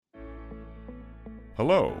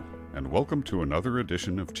Hello, and welcome to another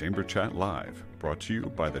edition of Chamber Chat Live, brought to you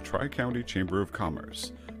by the Tri-County Chamber of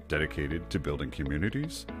Commerce, dedicated to building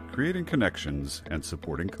communities, creating connections, and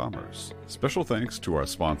supporting commerce. Special thanks to our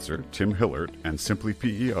sponsor, Tim Hillert and Simply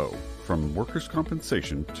PEO. From workers'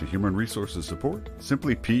 compensation to human resources support,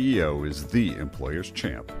 Simply PEO is the employer's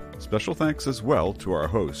champ. Special thanks as well to our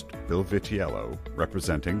host, Bill Vitiello,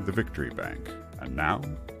 representing the Victory Bank. And now,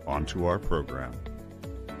 on to our program.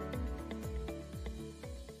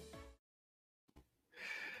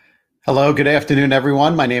 Hello, good afternoon,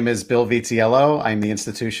 everyone. My name is Bill Vitiello. I'm the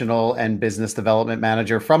Institutional and Business Development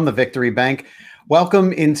Manager from the Victory Bank.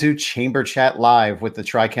 Welcome into Chamber Chat Live with the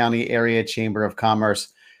Tri-County Area Chamber of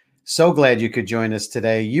Commerce. So glad you could join us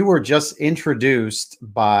today. You were just introduced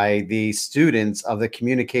by the students of the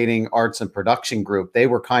Communicating Arts and Production Group. They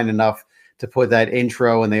were kind enough to put that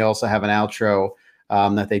intro, and they also have an outro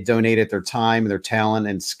that they donated their time, their talent,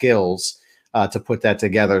 and skills to put that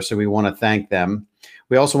together. So we want to thank them.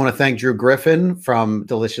 We also want to thank Drew Griffin from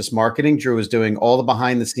Delicious Marketing. Drew is doing all the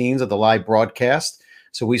behind the scenes of the live broadcast,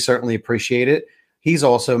 so we certainly appreciate it. He's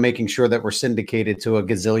also making sure that we're syndicated to a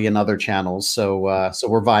gazillion other channels, so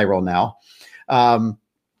we're viral now.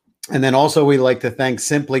 And then also we like to thank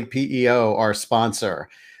Simply PEO, our sponsor.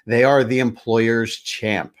 They are the employer's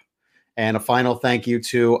champ. And a final thank you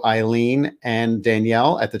to Eileen and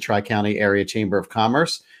Danielle at the Tri-County Area Chamber of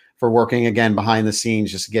Commerce for working again behind the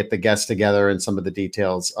scenes just to get the guests together and some of the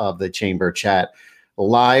details of the Chamber Chat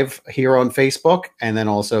live here on Facebook, and then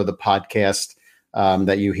also the podcast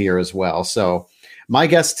that you hear as well. So my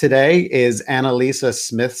guest today is Annalisa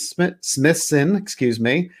Smithson, excuse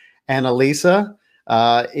me. Annalisa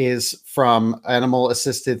is from Animal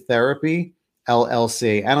Assisted Therapy,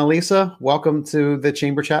 LLC. Annalisa, welcome to the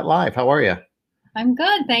Chamber Chat Live. How are you? I'm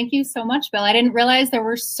good. Thank you so much, Bill. I didn't realize there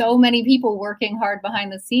were so many people working hard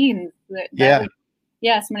behind the scenes.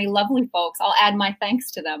 Yes, many lovely folks. I'll add my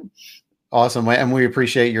thanks to them. Awesome. And we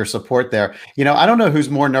appreciate your support there. You know, I don't know who's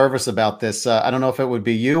more nervous about this. I don't know if it would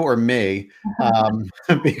be you or me,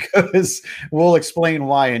 because we'll explain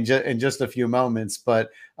why in just a few moments. But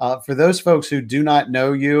for those folks who do not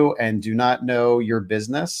know you and do not know your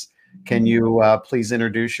business, can you please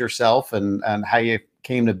introduce yourself and how you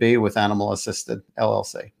came to be with Animal Assisted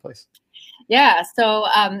LLC, please? Yeah, so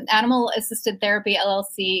Animal Assisted Therapy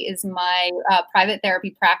LLC is my private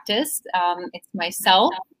therapy practice. It's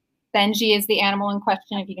myself. Benji is the animal in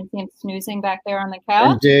question. If you can see him snoozing back there on the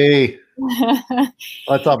couch. Benji,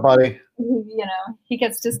 what's up, buddy? You know, he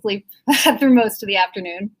gets to sleep through most of the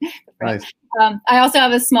afternoon. Nice. I also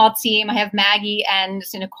have a small team. I have Maggie and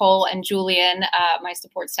Nicole and Julian, my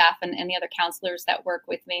support staff, and the other counselors that work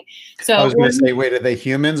with me. So I was going to say, wait, are they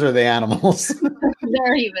humans or are they animals?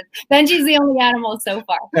 They're humans. Benji's the only animal so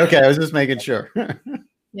far. Okay, I was just making sure.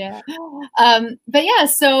 Yeah. But yeah,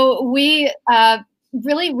 so we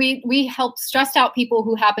really, we help stressed out people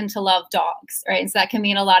who happen to love dogs, right? And so that can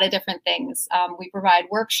mean a lot of different things. We provide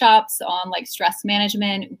workshops on like stress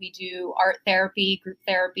management. We do art therapy, group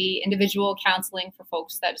therapy, individual counseling for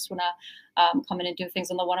folks that just want to come in and do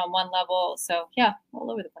things on the one-on-one level. So yeah, all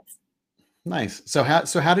over the place. Nice. So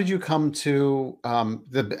how did you come to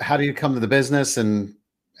the business and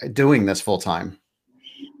doing this full time?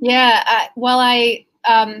 Yeah,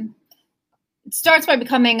 it starts by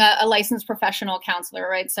becoming a licensed professional counselor,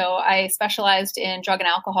 right? So I specialized in drug and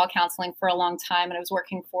alcohol counseling for a long time, and I was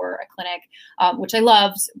working for a clinic, which I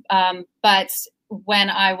loved. But when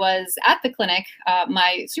I was at the clinic,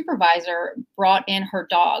 my supervisor brought in her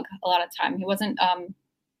dog a lot of time. He wasn't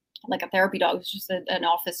like a therapy dog, it was just an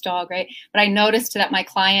office dog, right? But I noticed that my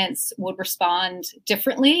clients would respond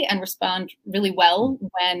differently and respond really well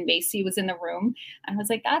when Macy was in the room. And I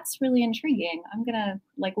was like, that's really intriguing. I'm gonna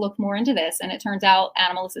look more into this. And it turns out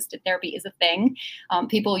animal assisted therapy is a thing.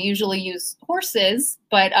 People usually use horses,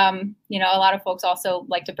 but a lot of folks also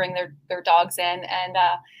like to bring their dogs in. And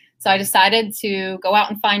so I decided to go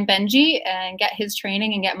out and find Benji and get his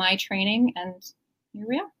training and get my training. And here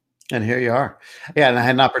we are. And here you are. Yeah, and I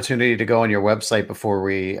had an opportunity to go on your website before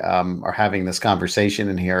we are having this conversation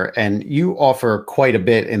in here. And you offer quite a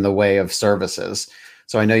bit in the way of services.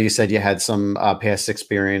 So I know you said you had some past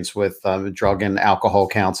experience with drug and alcohol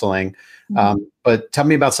counseling. But tell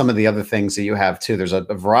me about some of the other things that you have too. There's a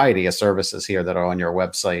variety of services here that are on your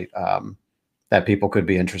website that people could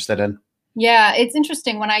be interested in. Yeah, it's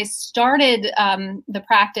interesting. When I started the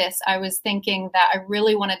practice, I was thinking that I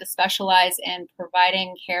really wanted to specialize in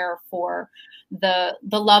providing care for the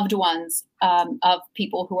loved ones of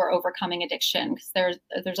people who are overcoming addiction. Because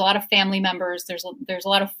there's a lot of family members. There's a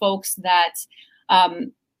lot of folks that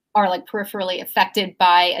are like peripherally affected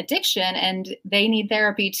by addiction, and they need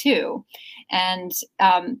therapy too. And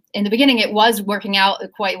in the beginning, it was working out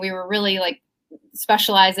quite. We were really like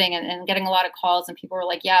specializing and getting a lot of calls, and people were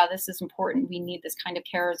like, yeah, this is important. We need this kind of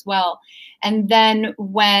care as well. And then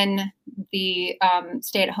when the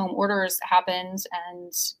stay-at-home orders happened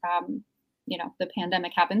and the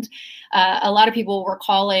pandemic happened, a lot of people were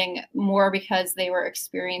calling more because they were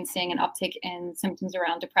experiencing an uptick in symptoms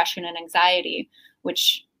around depression and anxiety,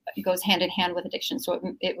 which goes hand in hand with addiction.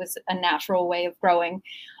 So it was a natural way of growing.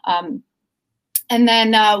 And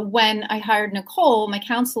then when I hired Nicole, my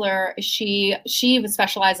counselor, she was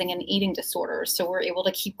specializing in eating disorders. So we're able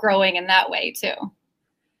to keep growing in that way too.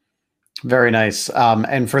 Very nice.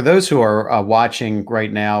 And for those who are watching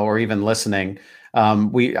right now or even listening, I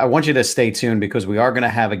want you to stay tuned because we are going to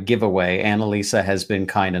have a giveaway. Annalisa has been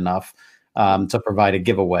kind enough to provide a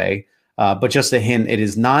giveaway. But just a hint, it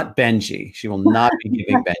is not Benji. She will not be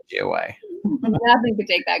giving Benji away. Nothing to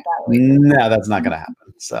take that guy away. No, that's not going to happen.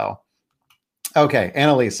 So, okay,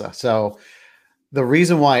 Annalisa. So the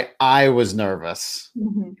reason why I was nervous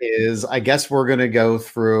is I guess we're going to go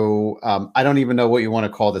through, I don't even know what you want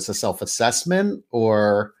to call this, a self-assessment,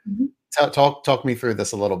 or talk me through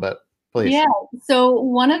this a little bit, please. Yeah. So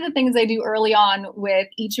one of the things I do early on with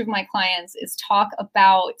each of my clients is talk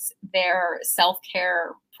about their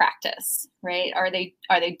self-care practice, right? Are they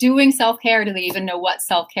doing self-care? Do they even know what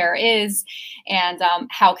self-care is? And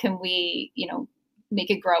how can we, make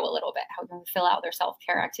it grow a little bit? How can we fill out their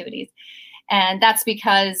self-care activities? And that's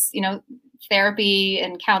because, therapy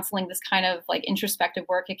and counseling, this kind of like introspective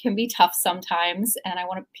work, it can be tough sometimes. And I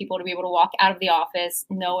want people to be able to walk out of the office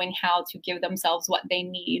knowing how to give themselves what they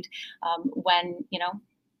need when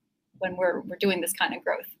we're doing this kind of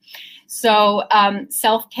growth. So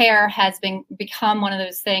self-care has become one of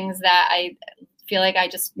those things that I feel like I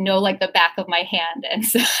just know like the back of my hand.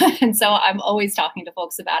 And so I'm always talking to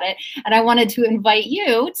folks about it. And I wanted to invite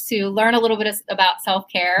you to learn a little bit about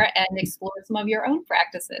self-care and explore some of your own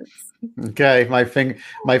practices. Okay. My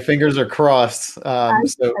fingers are crossed.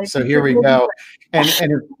 So here we go. And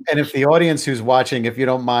if the audience who's watching, if you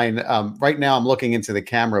don't mind, right now I'm looking into the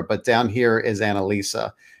camera, but down here is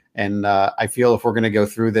Annalisa. And I feel if we're going to go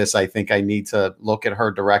through this, I think I need to look at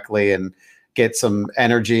her directly and get some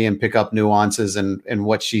energy and pick up nuances and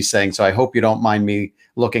what she's saying. So I hope you don't mind me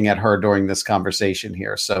looking at her during this conversation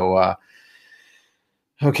here. So,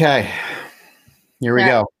 okay, here we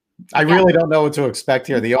go. I really don't know what to expect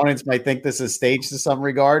here. The audience might think this is staged to some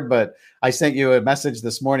regard, but I sent you a message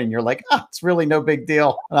this morning. You're like, it's really no big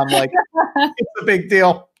deal. And I'm like, it's a big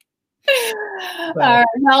deal. All right.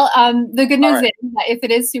 Well, the good news is that if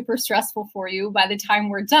it is super stressful for you, by the time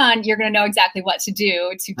we're done, you're going to know exactly what to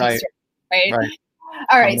do to right.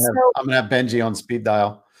 All right. I'm gonna have Benji on speed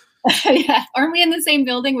dial. Yeah. Aren't we in the same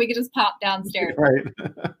building? We could just pop downstairs. Right.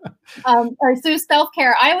 All right. So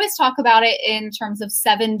self-care, I always talk about it in terms of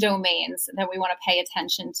 7 domains that we want to pay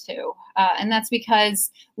attention to. And that's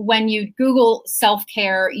because when you Google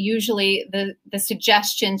self-care, usually the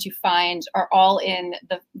suggestions you find are all in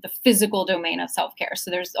the physical domain of self-care. So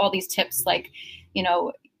there's all these tips like,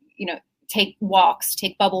 take walks,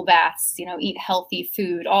 take bubble baths, eat healthy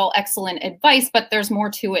food, all excellent advice, but there's more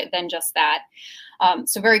to it than just that.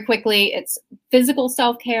 So very quickly, it's physical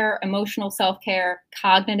self-care, emotional self-care,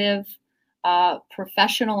 cognitive,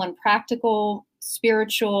 professional and practical,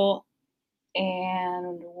 spiritual,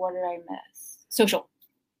 and what did I miss? Social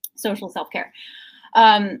self-care.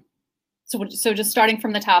 So just starting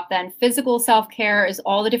from the top then, physical self-care is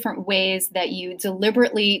all the different ways that you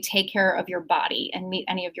deliberately take care of your body and meet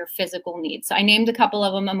any of your physical needs. So I named a couple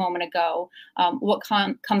of them a moment ago. What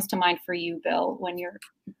comes to mind for you, Bill, when you're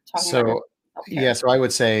talking about self-care? Yeah, so I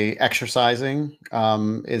would say exercising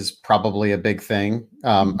is probably a big thing.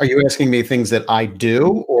 Are you asking me things that I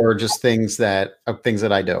do or just things that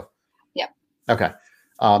I do? Yeah. Okay.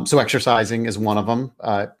 So exercising is one of them.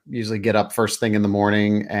 Usually get up first thing in the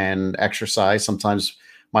morning and exercise. Sometimes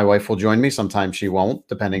my wife will join me. Sometimes she won't,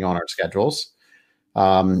 depending on our schedules.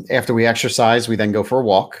 After we exercise, we then go for a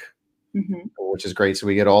walk, which is great. So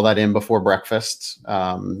we get all that in before breakfast.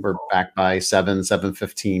 We're back by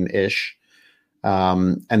 7:15-ish.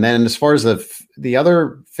 And then as far as the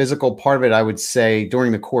other physical part of it, I would say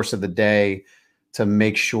during the course of the day, to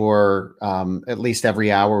make sure at least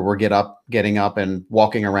every hour we're getting up and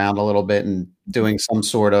walking around a little bit and doing some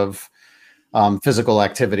sort of physical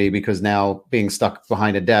activity, because now being stuck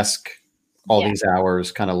behind a desk all these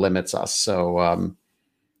hours kind of limits us. So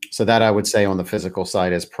so that I would say on the physical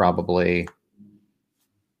side is probably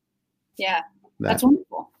that's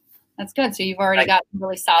wonderful. That's good. So you've already got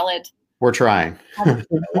really solid We're trying.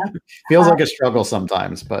 Feels like a struggle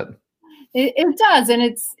sometimes, but it does. And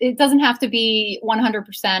it doesn't have to be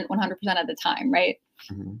 100% of the time, right?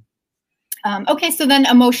 Mm-hmm. Okay, so then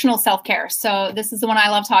emotional self-care. So this is the one I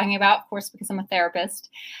love talking about, of course, because I'm a therapist.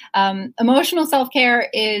 Emotional self-care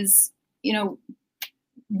is,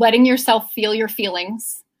 letting yourself feel your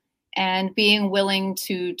feelings and being willing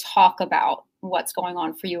to talk about what's going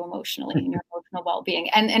on for you emotionally and your emotional well-being.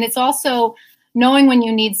 And it's also knowing when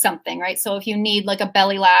you need something, right? So if you need like a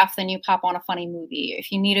belly laugh, then you pop on a funny movie. If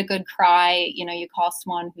you need a good cry, you call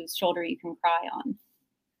someone whose shoulder you can cry on.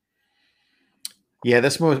 Yeah,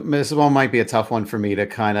 this one might be a tough one for me to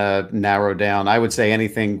kind of narrow down. I would say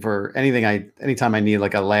anytime I need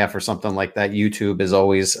like a laugh or something like that, YouTube is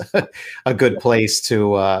always a good place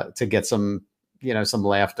to get some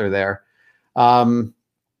laughter there. I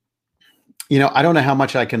don't know how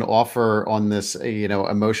much I can offer on this,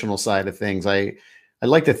 emotional side of things. I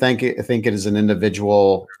like to think it as an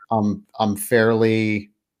individual. I'm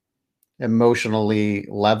fairly emotionally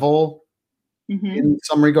level in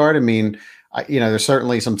some regard. I mean, there's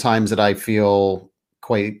certainly some times that I feel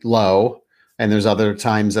quite low, and there's other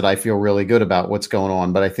times that I feel really good about what's going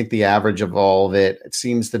on. But I think the average of all of it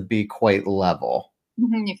seems to be quite level.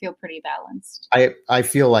 Mm-hmm. You feel pretty balanced. I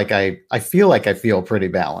feel like I feel pretty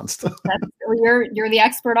balanced. You're the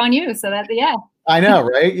expert on you, so yeah. I know,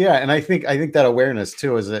 right? Yeah, and I think that awareness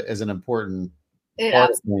too is an important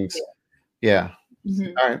part of things. Yeah.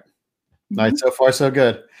 Mm-hmm. All right. Mm-hmm. All right. So far, so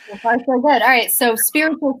good. So far, so good. All right. So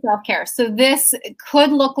spiritual self-care. So this could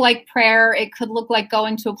look like prayer. It could look like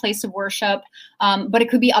going to a place of worship, but it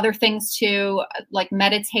could be other things too, like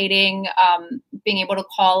meditating, being able to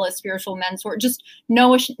call a spiritual mentor, just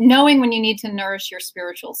knowing when you need to nourish your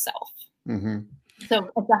spiritual self. Mm-hmm. So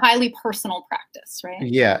it's a highly personal practice, right?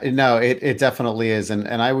 Yeah, no, it definitely is. And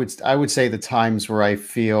I would say the times where I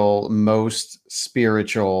feel most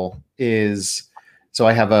spiritual is, so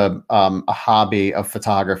I have a hobby of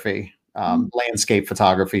photography, landscape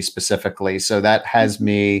photography specifically. So that has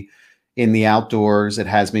me in the outdoors. It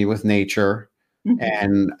has me with nature. Mm-hmm.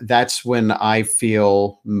 And that's when I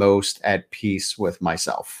feel most at peace with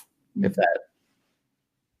myself, if that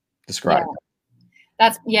describes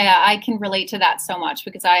it. I can relate to that so much,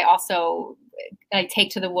 because I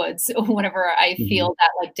take to the woods whenever I feel that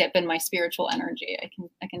like dip in my spiritual energy.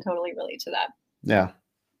 I can totally relate to that. Yeah.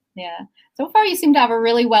 Yeah. So far, you seem to have a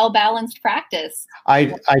really well-balanced practice.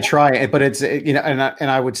 I try, but it's, and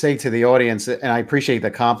I would say to the audience, and I appreciate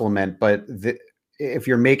the compliment, but if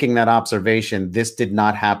you're making that observation, this did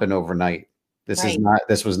not happen overnight. This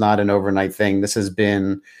was not an overnight thing. This has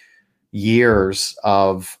been years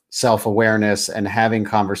of self-awareness and having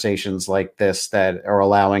conversations like this that are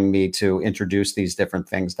allowing me to introduce these different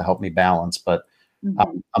things to help me balance. But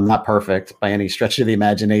I'm not perfect by any stretch of the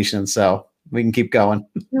imagination, so we can keep going.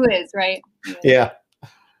 Who is, right? Yeah.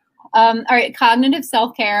 All right. Cognitive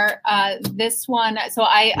self-care. This one. So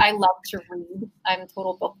I love to read. I'm a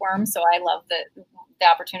total bookworm. So I love the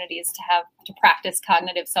opportunities to practice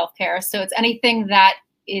cognitive self-care. So it's anything that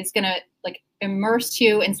is going to like immerse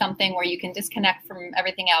you in something where you can disconnect from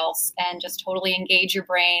everything else and just totally engage your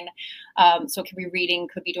brain. So it could be reading,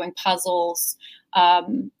 could be doing puzzles,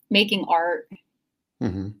 making art.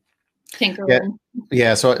 Mm-hmm. Tinkering.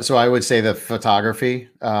 Yeah. So I would say the photography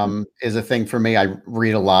is a thing for me. I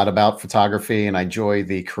read a lot about photography and I enjoy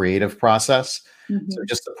the creative process. Mm-hmm. So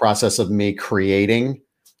just the process of me creating,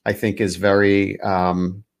 I think, is very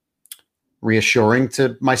reassuring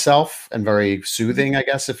to myself and very soothing, I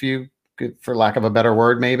guess, for lack of a better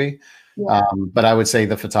word, maybe. Yeah. But I would say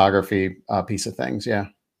the photography piece of things. Yeah.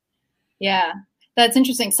 Yeah, that's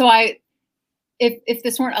interesting. So if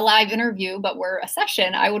this weren't a live interview, but we're a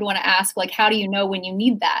session, I would want to ask, like, how do you know when you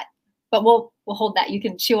need that? But we'll hold that. You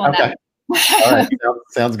can chew on that. All right.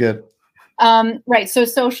 Sounds good. Right. So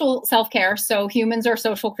social self-care. So humans are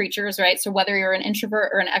social creatures, right? So whether you're an introvert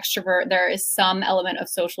or an extrovert, there is some element of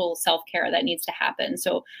social self-care that needs to happen.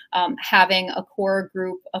 So having a core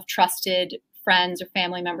group of trusted friends or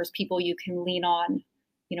family members, people you can lean on,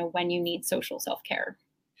 when you need social self-care.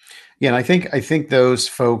 Yeah, and I think those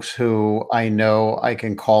folks who I know I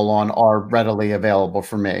can call on are readily available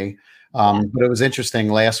for me. But it was interesting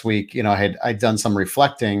last week. I'd done some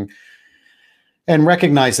reflecting and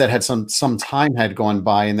recognized that had some time had gone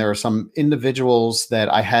by, and there are some individuals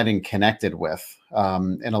that I hadn't connected with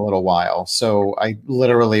in a little while. So I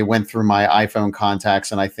literally went through my iPhone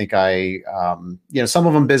contacts, and I think some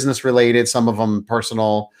of them business related, some of them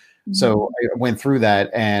personal. Mm-hmm. So I went through that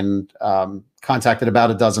and contacted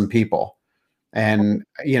about a dozen people, and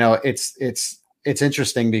it's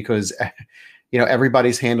interesting because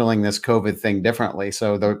everybody's handling this COVID thing differently.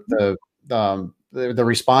 So the the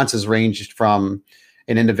responses ranged from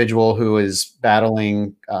an individual who is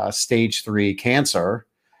battling stage 3 cancer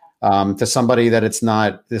to somebody that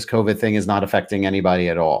this COVID thing is not affecting anybody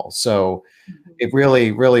at all. So it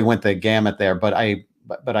really, really went the gamut there. But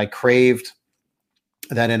I craved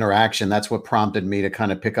that interaction. That's what prompted me to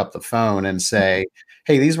kind of pick up the phone and say,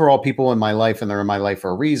 hey, these were all people in my life and they're in my life for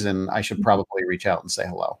a reason. I should probably reach out and say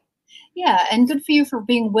hello. Yeah. And good for you for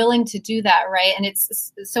being willing to do that. Right. And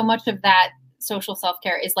it's so much of that social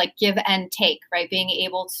self-care is like give and take, right? Being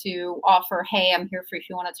able to offer, hey, I'm here for you if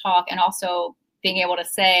you want to talk. And also being able to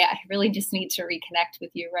say, I really just need to reconnect with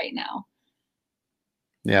you right now.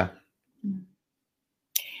 Yeah.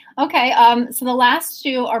 Okay. So the last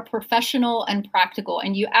two are professional and practical.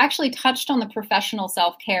 And you actually touched on the professional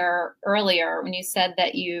self-care earlier when you said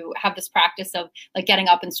that you have this practice of like getting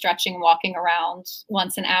up and stretching, walking around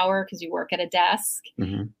once an hour because you work at a desk.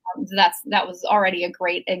 Mm-hmm. That was already a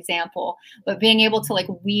great example. But being able to like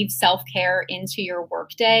weave self-care into your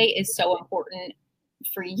workday is so important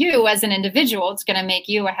for you as an individual. It's going to make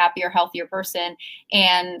you a happier, healthier person.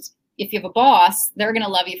 And if you have a boss, they're going to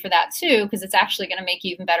love you for that too, because it's actually going to make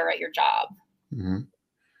you even better at your job. Mm-hmm.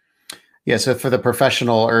 Yeah. So for the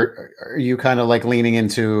professional, are you kind of like leaning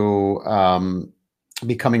into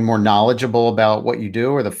becoming more knowledgeable about what you do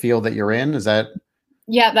or the field that you're in? Is that?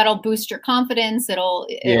 Yeah, that'll boost your confidence. It'll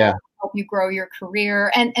help you grow your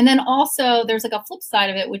career. And then also there's like a flip side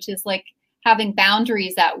of it, which is like having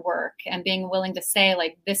boundaries at work and being willing to say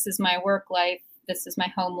like, this is my work life. This is my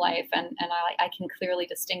home life. And I can clearly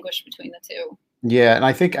distinguish between the two. Yeah. And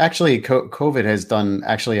I think actually COVID has done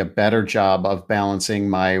actually a better job of balancing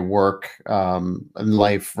my work and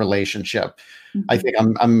life relationship. Mm-hmm. I think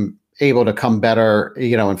I'm able to come better,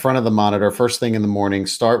 in front of the monitor first thing in the morning,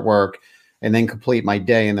 start work, and then complete my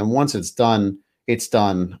day. And then once it's done, it's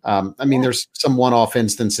done. There's some one-off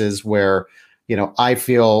instances where, I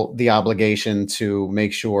feel the obligation to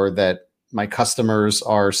make sure that my customers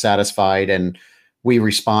are satisfied and we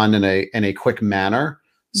respond in a quick manner.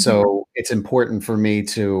 Mm-hmm. So it's important for me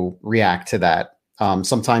to react to that.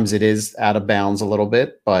 Sometimes it is out of bounds a little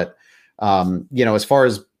bit, but as far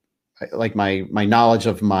as like my knowledge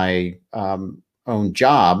of my own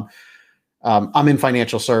job, I'm in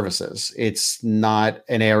financial services. It's not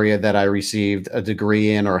an area that I received a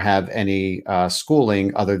degree in or have any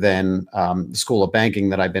schooling other than the School of Banking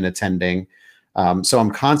that I've been attending. So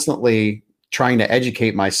I'm constantly trying to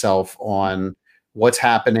educate myself on what's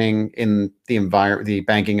happening in the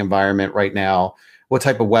banking environment right now. What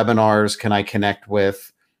type of webinars can I connect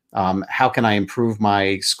with? How can I improve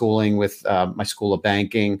my schooling with my School of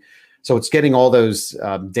Banking? So it's getting all those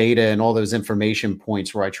data and all those information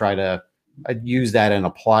points where I try to use that and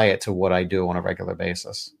apply it to what I do on a regular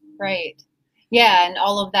basis. Right. Yeah. And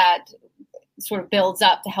all of that sort of builds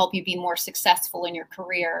up to help you be more successful in your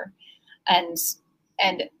career. And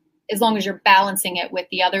as long as you're balancing it with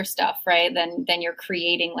the other stuff, right, then you're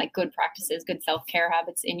creating like good practices, good self-care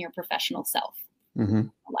habits in your professional self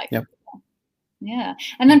life. Yep. Yeah.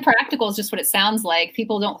 And then practical is just what it sounds like.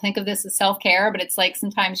 People don't think of this as self-care, but it's like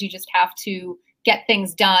sometimes you just have to get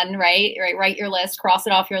things done, right? Write your list, cross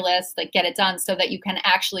it off your list, like get it done so that you can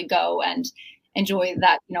actually go and enjoy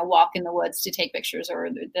that, walk in the woods to take pictures or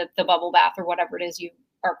the bubble bath or whatever it is you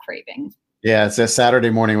are craving. Yeah, so Saturday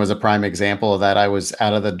morning was a prime example of that. I was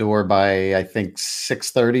out of the door by, I think,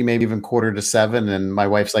 6:30, maybe even 6:45. And my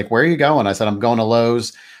wife's like, where are you going? I said, I'm going to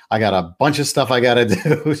Lowe's. I got a bunch of stuff I got to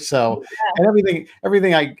do. So and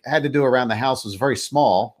everything I had to do around the house was very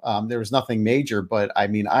small. There was nothing major, but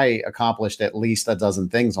I accomplished at least a dozen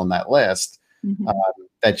things on that list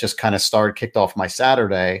that just kind of kicked off my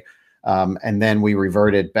Saturday. And then we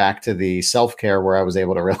reverted back to the self-care where I was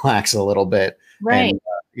able to relax a little bit. Right. And,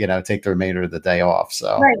 take the remainder of the day off.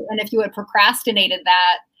 So, right. And if you had procrastinated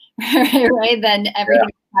that, right, then everything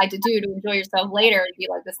you had to do to enjoy yourself later would be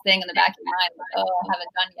like this thing in the back of your mind, like, oh, I haven't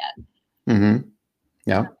done yet. Mm-hmm.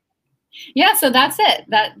 Yeah. Yeah. So that's it.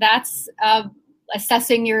 That's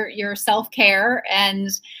assessing your self-care. And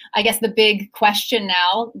I guess the big question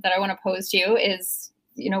now that I want to pose to you is,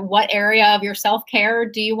 what area of your self-care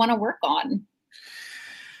do you want to work on?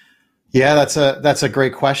 Yeah, that's a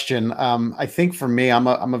great question. I think for me, I'm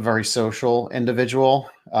a very social individual.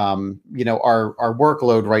 Our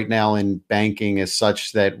workload right now in banking is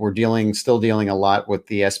such that we're still dealing a lot with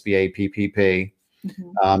the SBA PPP.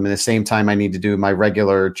 At the same time, I need to do my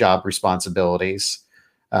regular job responsibilities,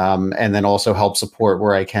 and then also help support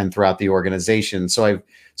where I can throughout the organization. So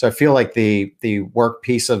I feel like the work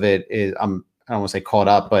piece of it is I don't want to say caught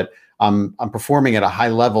up, but I'm performing at a high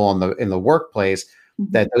level in the workplace.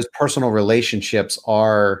 That those personal relationships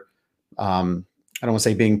are I don't want to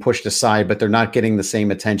say being pushed aside, but they're not getting the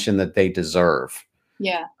same attention that they deserve.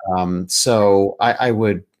 Yeah. So I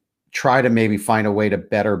would try to maybe find a way to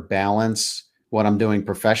better balance what I'm doing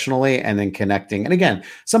professionally and then connecting. And again,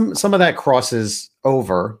 some of that crosses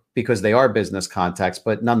over because they are business contacts,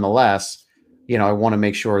 but nonetheless, I want to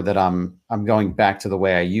make sure that I'm going back to the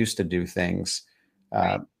way I used to do things,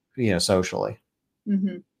 Right. Socially.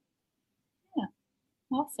 Mm-hmm. Yeah.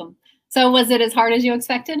 Awesome. So was it as hard as you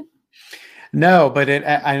expected? No, but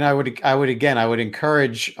I would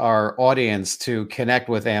encourage our audience to connect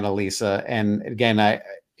with Annalisa. And again, I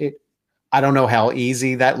don't know how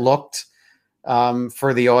easy that looked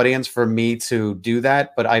for the audience for me to do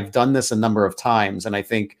that, but I've done this a number of times, and I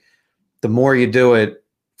think the more you do it,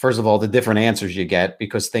 first of all, the different answers you get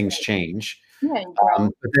because things change. Yeah.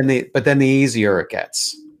 But then the easier it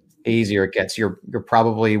gets. You're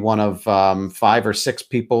probably one of 5 or 6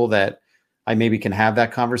 people that I maybe can have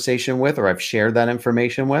that conversation with, or I've shared that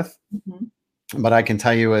information with. Mm-hmm. But I can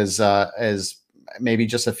tell you, as maybe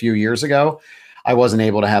just a few years ago, I wasn't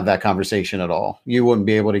able to have that conversation at all. You wouldn't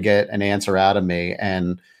be able to get an answer out of me,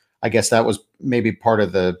 and I guess that was maybe part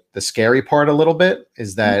of the scary part a little bit,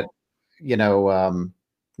 is that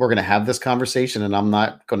we're going to have this conversation, and I'm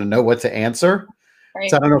not going to know what to answer. Right.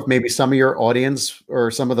 So I don't know if maybe some of your audience or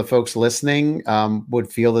some of the folks listening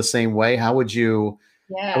would feel the same way. How would you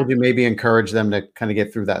maybe encourage them to kind of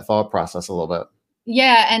get through that thought process a little bit?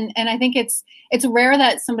 Yeah. And I think it's rare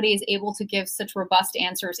that somebody is able to give such robust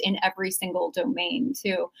answers in every single domain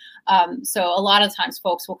too. So a lot of times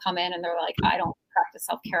folks will come in and they're like, I don't practice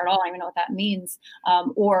self-care at all. I don't even know what that means.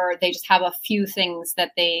 Or they just have a few things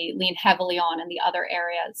that they lean heavily on and the other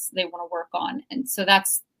areas they want to work on. And so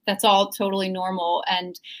that's all totally normal.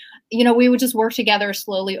 And, we would just work together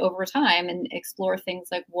slowly over time and explore things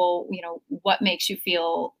like, well, what makes you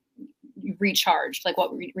feel recharged, like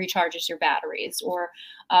what recharges your batteries, or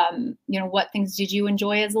what things did you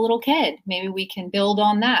enjoy as a little kid? Maybe we can build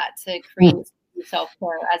on that to create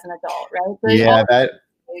self-care as an adult, right?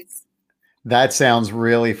 So that sounds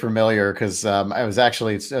really familiar, because I was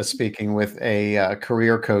actually speaking with a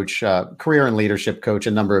career and leadership coach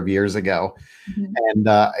a number of years ago. Mm-hmm. And,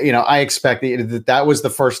 I expected that was the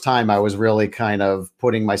first time I was really kind of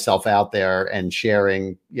putting myself out there and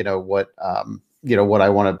sharing, what I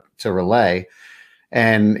wanted to relay.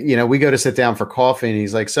 And, we go to sit down for coffee, and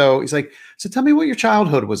he's like, so tell me what your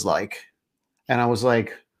childhood was like. And I was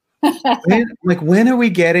like, when are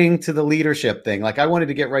we getting to the leadership thing? Like, I wanted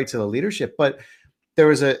to get right to the leadership, but there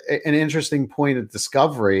was an interesting point of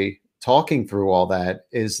discovery talking through all that,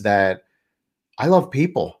 is that I love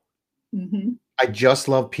people. Mm-hmm. I just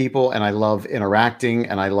love people, and I love interacting,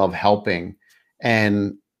 and I love helping.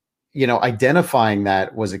 And, identifying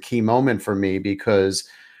that was a key moment for me, because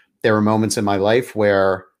there were moments in my life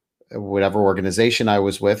where whatever organization I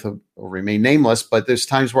was with will remain nameless, but there's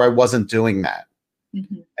times where I wasn't doing that.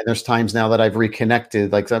 Mm-hmm. And there's times now that I've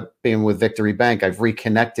reconnected, like being with Victory Bank, I've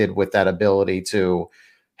reconnected with that ability to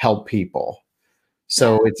help people.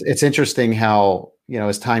 So it's interesting how,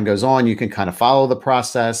 as time goes on, you can kind of follow the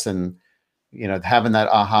process and, having that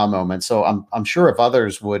aha moment. So I'm sure if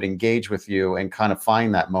others would engage with you and kind of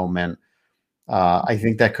find that moment, I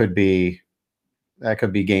think that could be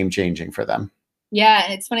game changing for them. Yeah,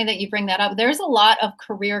 and it's funny that you bring that up. There's a lot of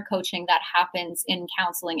career coaching that happens in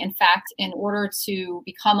counseling. In fact, in order to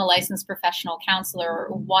become a licensed professional counselor,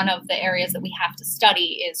 one of the areas that we have to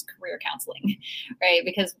study is career counseling, right?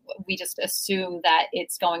 Because we just assume that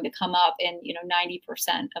it's going to come up in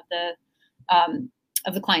 90%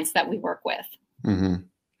 of the clients that we work with. Mm-hmm.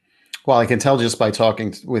 Well, I can tell just by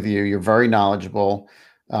talking with you, you're very knowledgeable.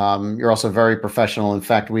 You're also very professional. In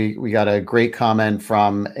fact, we got a great comment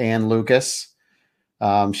from Ann Lucas.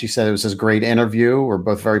 She said it was a great interview. We're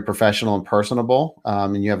both very professional and personable,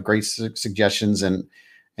 and you have great suggestions and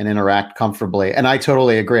interact comfortably. And I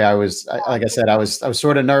totally agree. Like I said, I was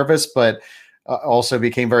sort of nervous, but also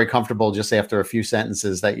became very comfortable just after a few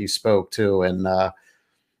sentences that you spoke to. And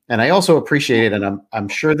I also appreciate it, and I'm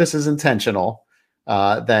sure this is intentional,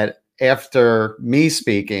 that after me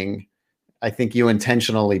speaking, I think you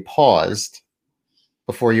intentionally paused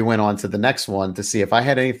before you went on to the next one to see if I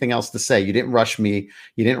had anything else to say. You didn't rush me.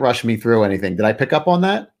 You didn't rush me through anything. Did I pick up on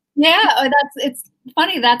that? Yeah, it's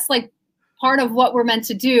funny. That's like part of what we're meant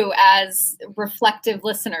to do as reflective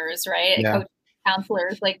listeners, right? Yeah. Coach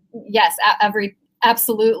counselors, like, yes,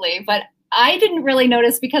 absolutely. But I didn't really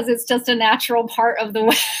notice because it's just a natural part of the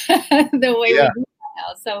way, we do that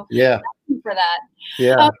now. So yeah, thank you for that.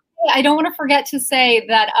 Yeah. I don't want to forget to say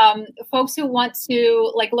that folks who want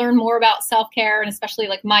to learn more about self-care, and especially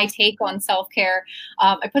my take on self-care,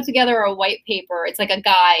 I put together a white paper. It's like a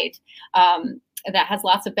guide that has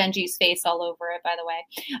lots of Benji's face all over it, by the way.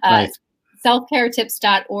 Nice.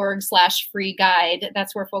 Selfcaretips.org/free guide.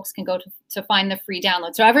 That's where folks can go to find the free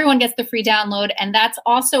download. So everyone gets the free download. And that's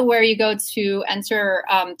also where you go to enter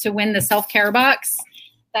to win the self-care box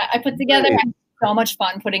that I put together. Great. I had so much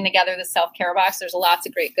fun putting together the self-care box. There's lots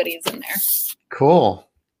of great goodies in there. Cool.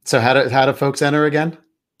 So how do folks enter again?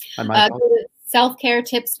 Go to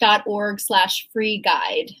selfcaretips.org/free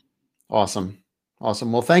guide. Awesome.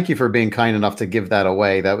 Well, thank you for being kind enough to give that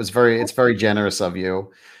away. It's very generous of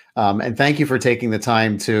you. And thank you for taking the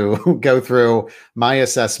time to go through my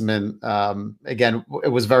assessment. Again, it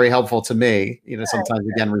was very helpful to me, sometimes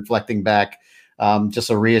again, reflecting back, just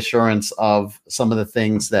a reassurance of some of the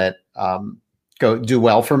things that do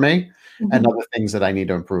well for me and other things that I need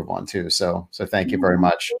to improve on too. So thank you very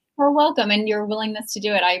much. You're welcome. And your willingness to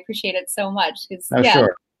do it. I appreciate it so much.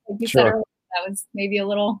 Sure. Like you said earlier, that was maybe a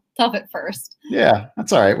little tough at first. Yeah,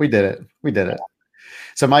 that's all right. We did it.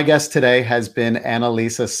 So my guest today has been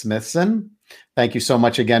Annalisa Smithson. Thank you so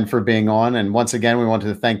much again for being on. And once again, we wanted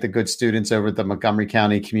to thank the good students over at the Montgomery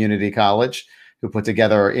County Community College who put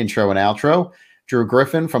together our intro and outro. Drew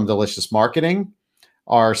Griffin from Delicious Marketing.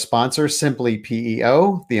 Our sponsor, Simply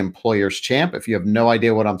PEO, the employer's champ. If you have no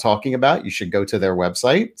idea what I'm talking about, you should go to their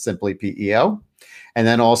website, Simply PEO. And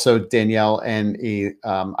then also Danielle and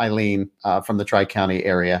Eileen from the Tri-County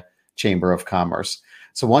Area Chamber of Commerce.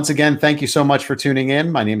 So once again, thank you so much for tuning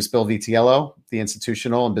in. My name is Bill Vitiello, the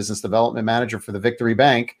Institutional and Business Development Manager for the Victory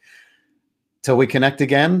Bank. Till we connect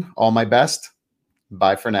again, all my best.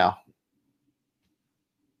 Bye for now.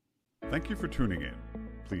 Thank you for tuning in.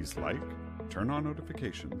 Please like, turn on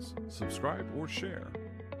notifications, subscribe, or share.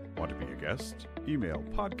 Want to be a guest? Email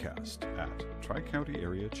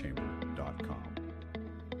podcast@tricountyareachamber.com.